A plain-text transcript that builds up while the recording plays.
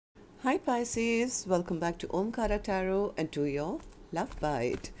Hi Pisces, welcome back to Omkaratarot and to your Love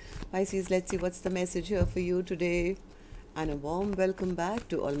Bite. Pisces, let's see what's the message here for you today. And a warm welcome back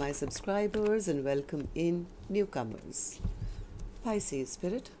to all my subscribers and welcome in newcomers. Pisces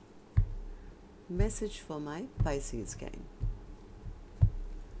Spirit, message for my Pisces gang.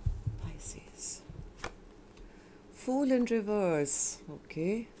 Pisces. Fool in reverse,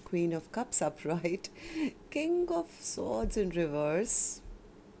 okay. Queen of Cups upright. King of Swords in reverse.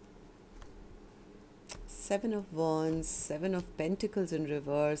 Seven of Wands, Seven of Pentacles in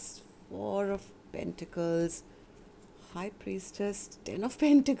reverse, Four of Pentacles, High Priestess, Ten of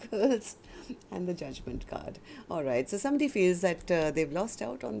Pentacles, and the Judgment card. Alright, so somebody feels that they've lost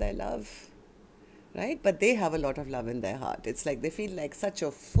out on their love, right? But they have a lot of love in their heart. It's like they feel like such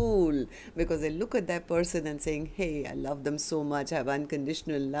a fool because they look at that person and saying, hey, I love them so much, I have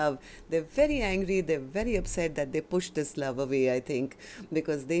unconditional love. They're very angry, they're very upset that they pushed this love away, I think,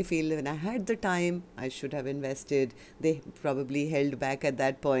 because they feel when I had the time, I should have invested. They probably held back at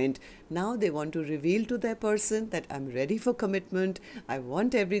that point. Now they want to reveal to their person that I'm ready for commitment, I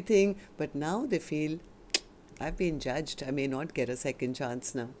want everything, but now they feel, I've been judged, I may not get a second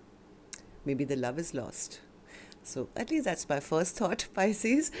chance now. Maybe the love is lost. So at least that's my first thought,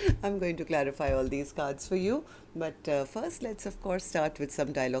 Pisces. I'm going to clarify all these cards for you. But first, let's of course start with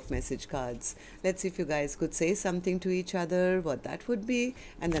some dialogue message cards. Let's see if you guys could say something to each other, what that would be,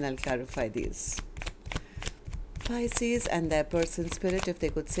 and then I'll clarify these. Pisces and their person spirit, if they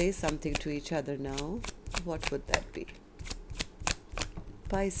could say something to each other now, what would that be?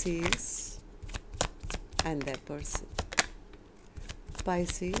 Pisces and their person.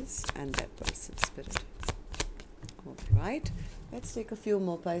 Pisces and their person spirit. Alright, let's take a few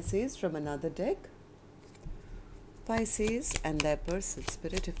more Pisces from another deck. Pisces and their person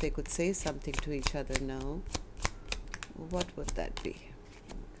spirit, if they could say something to each other now, what would that be?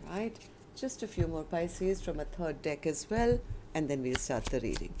 Alright, just a few more Pisces from a third deck as well, and then we'll start the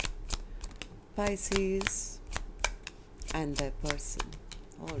reading. Pisces and their person.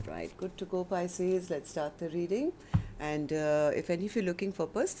 Alright, good to go, Pisces. Let's start the reading. And if any of you are looking for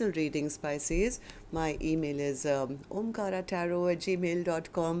personal readings, Pisces, my email is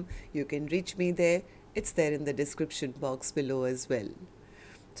omkaratarot@gmail.com. You can reach me there. It's there in the description box below as well.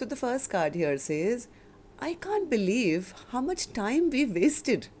 So the first card here says, I can't believe how much time we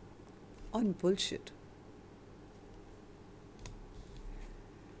wasted on bullshit.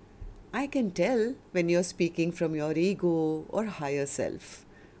 I can tell when you're speaking from your ego or higher self.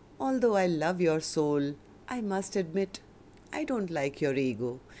 Although I love your soul, I must admit, I don't like your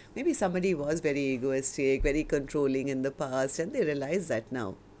ego. Maybe somebody was very egoistic, very controlling in the past, and they realize that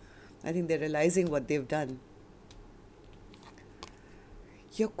now. I think they're realizing what they've done.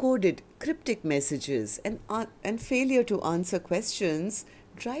 Your coded, cryptic messages and failure to answer questions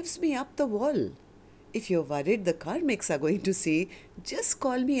drives me up the wall. If you're worried the karmics are going to see, just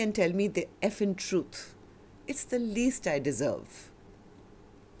call me and tell me the effing truth. It's the least I deserve.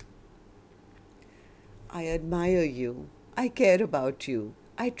 I admire you, I care about you,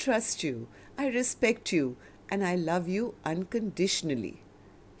 I trust you, I respect you, and I love you unconditionally.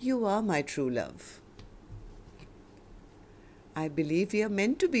 You are my true love. I believe we are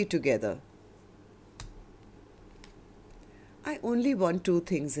meant to be together. I only want two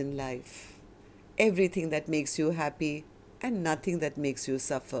things in life. Everything that makes you happy and nothing that makes you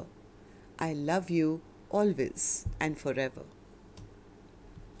suffer. I love you always and forever.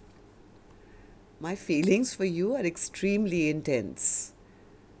 My feelings for you are extremely intense.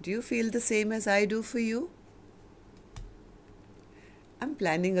 Do you feel the same as I do for you? I'm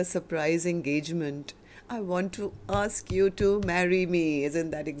planning a surprise engagement. I want to ask you to marry me. Isn't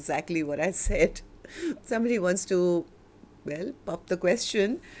that exactly what I said? Somebody wants to, well, pop the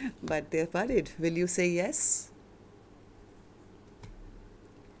question, but they're worried. Will you say yes?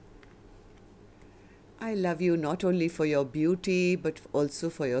 I love you not only for your beauty, but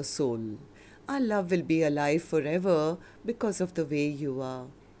also for your soul. Our love will be alive forever because of the way you are.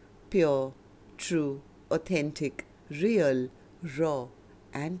 Pure, true, authentic, real, raw,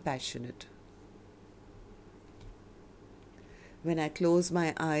 and passionate. When I close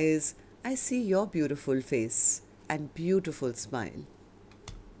my eyes, I see your beautiful face and beautiful smile.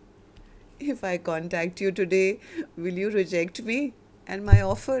 If I contact you today, will you reject me and my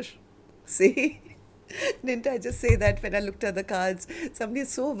offer? See? Didn't I just say that when I looked at the cards? Somebody is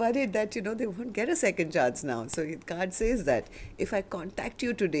so worried that, they won't get a second chance now. So the card says that, if I contact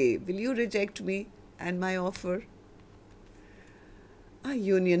you today, will you reject me and my offer? Our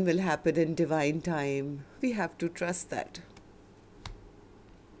union will happen in divine time. We have to trust that.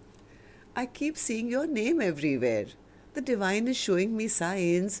 I keep seeing your name everywhere. The divine is showing me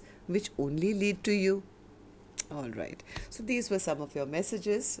signs which only lead to you. All right. So these were some of your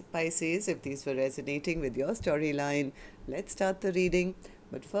messages, Pisces. If these were resonating with your storyline, let's start the reading.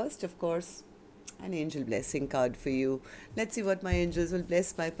 But first, of course, an angel blessing card for you. Let's see what my angels will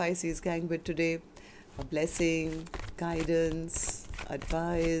bless my Pisces gang with today. A blessing, guidance,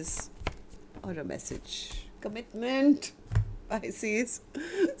 advice, or a message. Commitment, Pisces.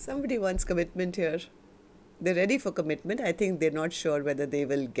 Somebody wants commitment here. They're ready for commitment. I think they're not sure whether they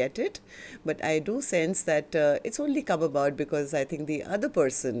will get it. But I do sense that it's only come about because I think the other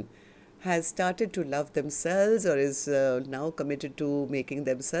person has started to love themselves or is now committed to making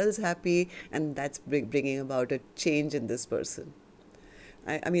themselves happy. And that's bringing about a change in this person.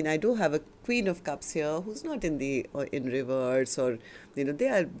 I mean, I do have a Queen of Cups here who's not in the in reverse, or they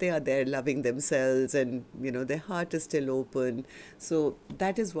are there loving themselves, and their heart is still open. So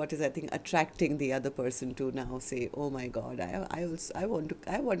that is what is, I think, attracting the other person to now say, oh my God, I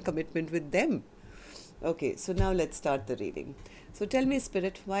want commitment with them. Okay, so now let's start the reading. So tell me,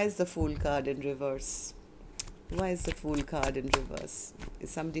 Spirit, why is the Fool card in reverse? Why is the Fool card in reverse?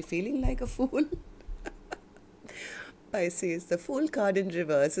 Is somebody feeling like a fool? Pisces, the Fool card in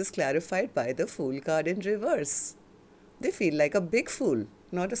reverse is clarified by the Fool card in reverse. They feel like a big fool,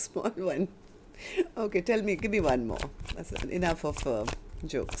 not a small one. Okay, tell me, give me one more. That's enough of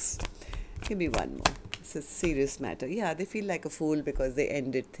jokes. Give me one more. It's a serious matter. Yeah, they feel like a fool because they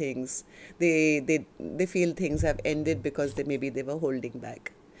ended things. They feel things have ended because maybe they were holding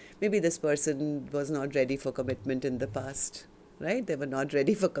back. Maybe this person was not ready for commitment in the past. Right? They were not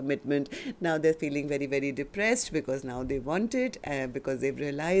ready for commitment. Now they're feeling very, very depressed because now they want it, because they've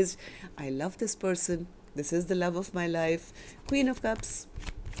realized, I love this person. This is the love of my life. Queen of Cups.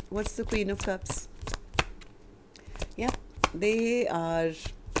 What's the Queen of Cups? Yeah, they are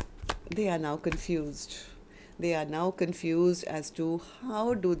now confused. They are now confused as to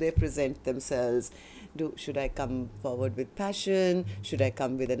how do they present themselves. Should I come forward with passion? Should I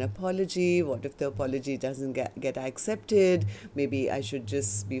come with an apology? What if the apology doesn't get accepted? Maybe I should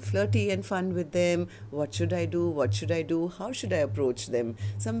just be flirty and fun with them. What should I do? What should I do? How should I approach them?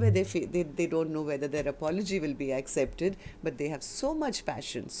 Somewhere they don't know whether their apology will be accepted, but they have so much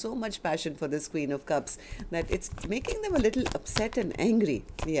passion for this Queen of Cups that it's making them a little upset and angry.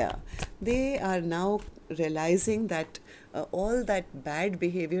 Yeah, they are now realizing that all that bad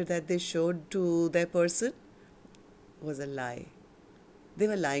behavior that they showed to their person was a lie. They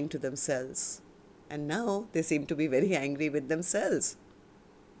were lying to themselves. And now they seem to be very angry with themselves.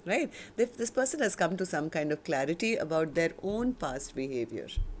 Right? This person has come to some kind of clarity about their own past behavior.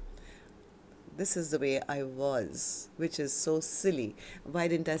 This is the way I was, which is so silly. Why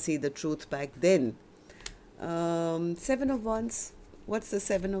didn't I see the truth back then? Seven of Wands. What's the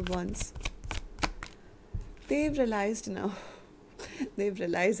Seven of Wands? They've realized now. They've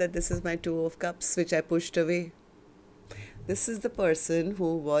realized that this is my Two of Cups, which I pushed away. This is the person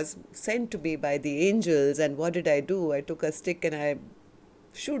who was sent to me by the angels, and what did I do? I took a stick and I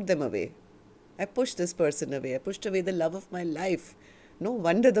shooed them away. I pushed this person away. I pushed away the love of my life. No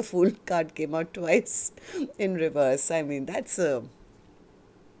wonder the Fool card came out twice in reverse. I mean, that's a...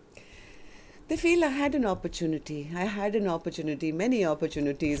 They feel I had an opportunity. Many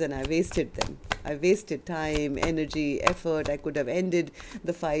opportunities, and I wasted them. I wasted time, energy, effort. I could have ended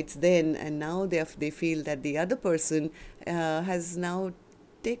the fights then, and now they feel that the other person has now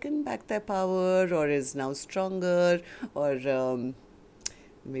taken back their power, or is now stronger, or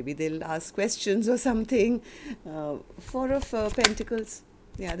maybe they'll ask questions or something. Four of Pentacles.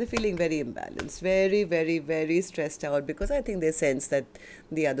 Yeah, they're feeling very imbalanced, very, very, very stressed out, because I think they sense that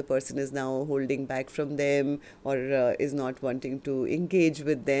the other person is now holding back from them, or is not wanting to engage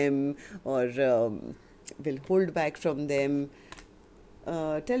with them, or will hold back from them.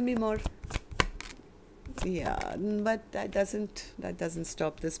 Tell me more. Yeah, but that doesn't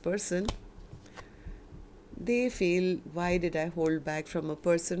stop this person. They feel, why did I hold back from a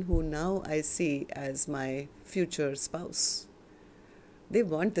person who now I see as my future spouse? They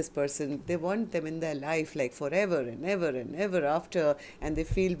want this person, they want them in their life like forever and ever and ever after, and they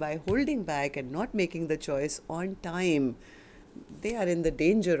feel by holding back and not making the choice on time, they are in the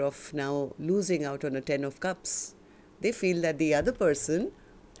danger of now losing out on a Ten of Cups. They feel that the other person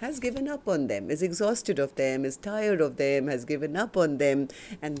has given up on them, is exhausted of them, is tired of them, has given up on them,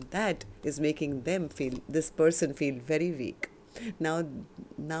 and that is making them feel, this person feel very weak. Now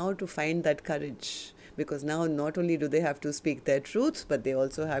to find that courage, because now not only do they have to speak their truth, but they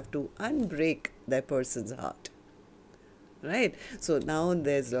also have to unbreak their person's heart. Right? So now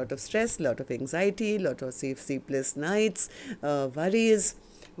there's a lot of stress, a lot of anxiety, a lot of sleepless nights, worries.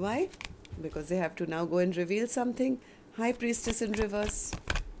 Why? Because they have to now go and reveal something. High Priestess in reverse.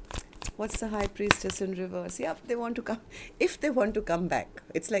 What's the High Priestess in reverse? Yeah, they want to come. If they want to come back,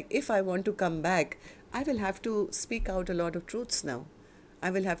 it's like, if I want to come back, I will have to speak out a lot of truths now.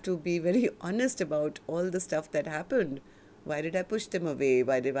 I will have to be very honest about all the stuff that happened. Why did I push them away?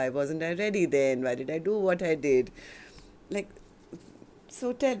 Why wasn't I ready then? Why did I do what I did? Like,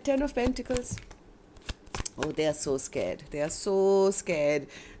 so ten of Pentacles. Oh, they are so scared. They are so scared.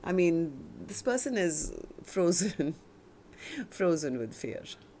 I mean, this person is frozen, frozen with fear.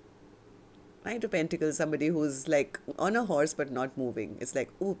 Knight of Pentacles, somebody who's like on a horse but not moving. It's like,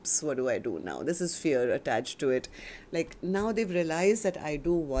 oops, what do I do now? This is fear attached to it. Like, now they've realized that I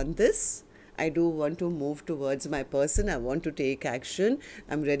do want this. I do want to move towards my person. I want to take action.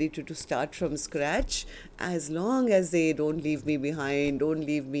 I'm ready to start from scratch. As long as they don't leave me behind, don't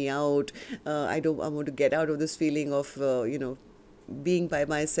leave me out. I want to get out of this feeling of, being by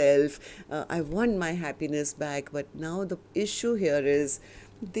myself. I want my happiness back. But now the issue here is,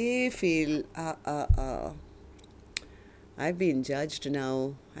 they feel, I've been judged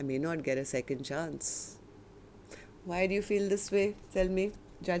now. I may not get a second chance. Why do you feel this way? Tell me.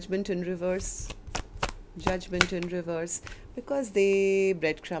 Judgment in reverse. Judgment in reverse. Because they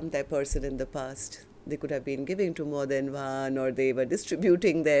breadcrumbed their person in the past. They could have been giving to more than one, or they were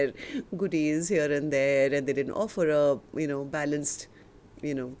distributing their goodies here and there, and they didn't offer a, balanced,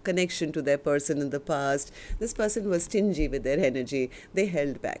 connection to their person in the past. This person was stingy with their energy. They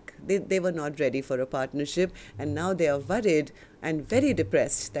held back. They were not ready for a partnership, and now they are worried and very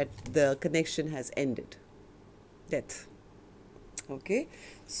depressed that the connection has ended. Death. Okay,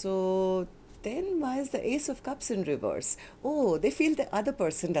 so then why is the Ace of Cups in reverse? Oh, they feel the other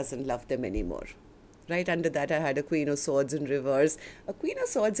person doesn't love them anymore. Right under that, I had a Queen of Swords in reverse. A Queen of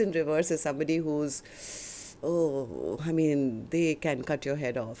Swords in reverse is somebody who's, they can cut your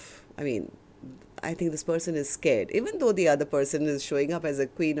head off. I think this person is scared. Even though the other person is showing up as a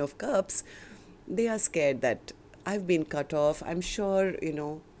Queen of Cups, they are scared that I've been cut off. I'm sure,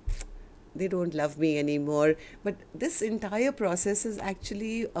 they don't love me anymore. But this entire process has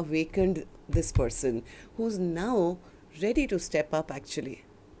actually awakened this person, who's now ready to step up actually.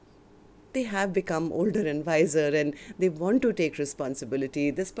 They have become older and wiser, and they want to take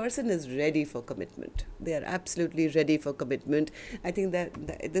responsibility. This person is ready for commitment. They are absolutely ready for commitment. I think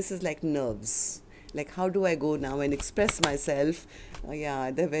that this is like nerves. Like, how do I go now and express myself?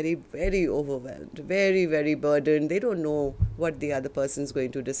 They're very, very overwhelmed, very, very burdened. They don't know what the other person's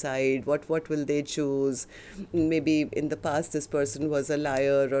going to decide, what will they choose. Maybe in the past this person was a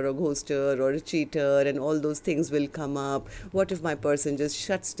liar or a ghoster or a cheater, and all those things will come up. What if my person just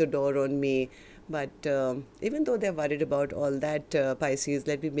shuts the door on me? But even though they're worried about all that, Pisces,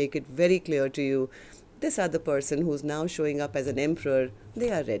 let me make it very clear to you. This other person who's now showing up as an emperor, they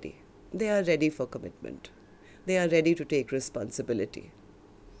are ready. They are ready for commitment. They are ready to take responsibility.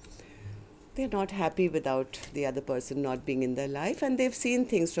 They're not happy without the other person not being in their life, and they've seen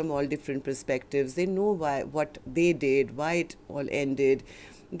things from all different perspectives. They know what they did, why it all ended.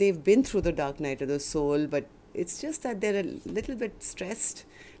 They've been through the dark night of the soul, but it's just that they're a little bit stressed.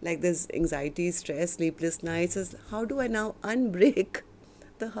 Like, there's anxiety, stress, sleepless nights. How do I now unbreak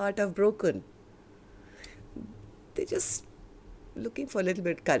the heart I've broken? They're just looking for a little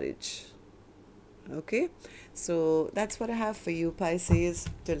bit courage. Okay, so that's what I have for you, Pisces.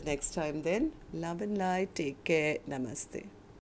 Till next time then, love and light. Take care. Namaste.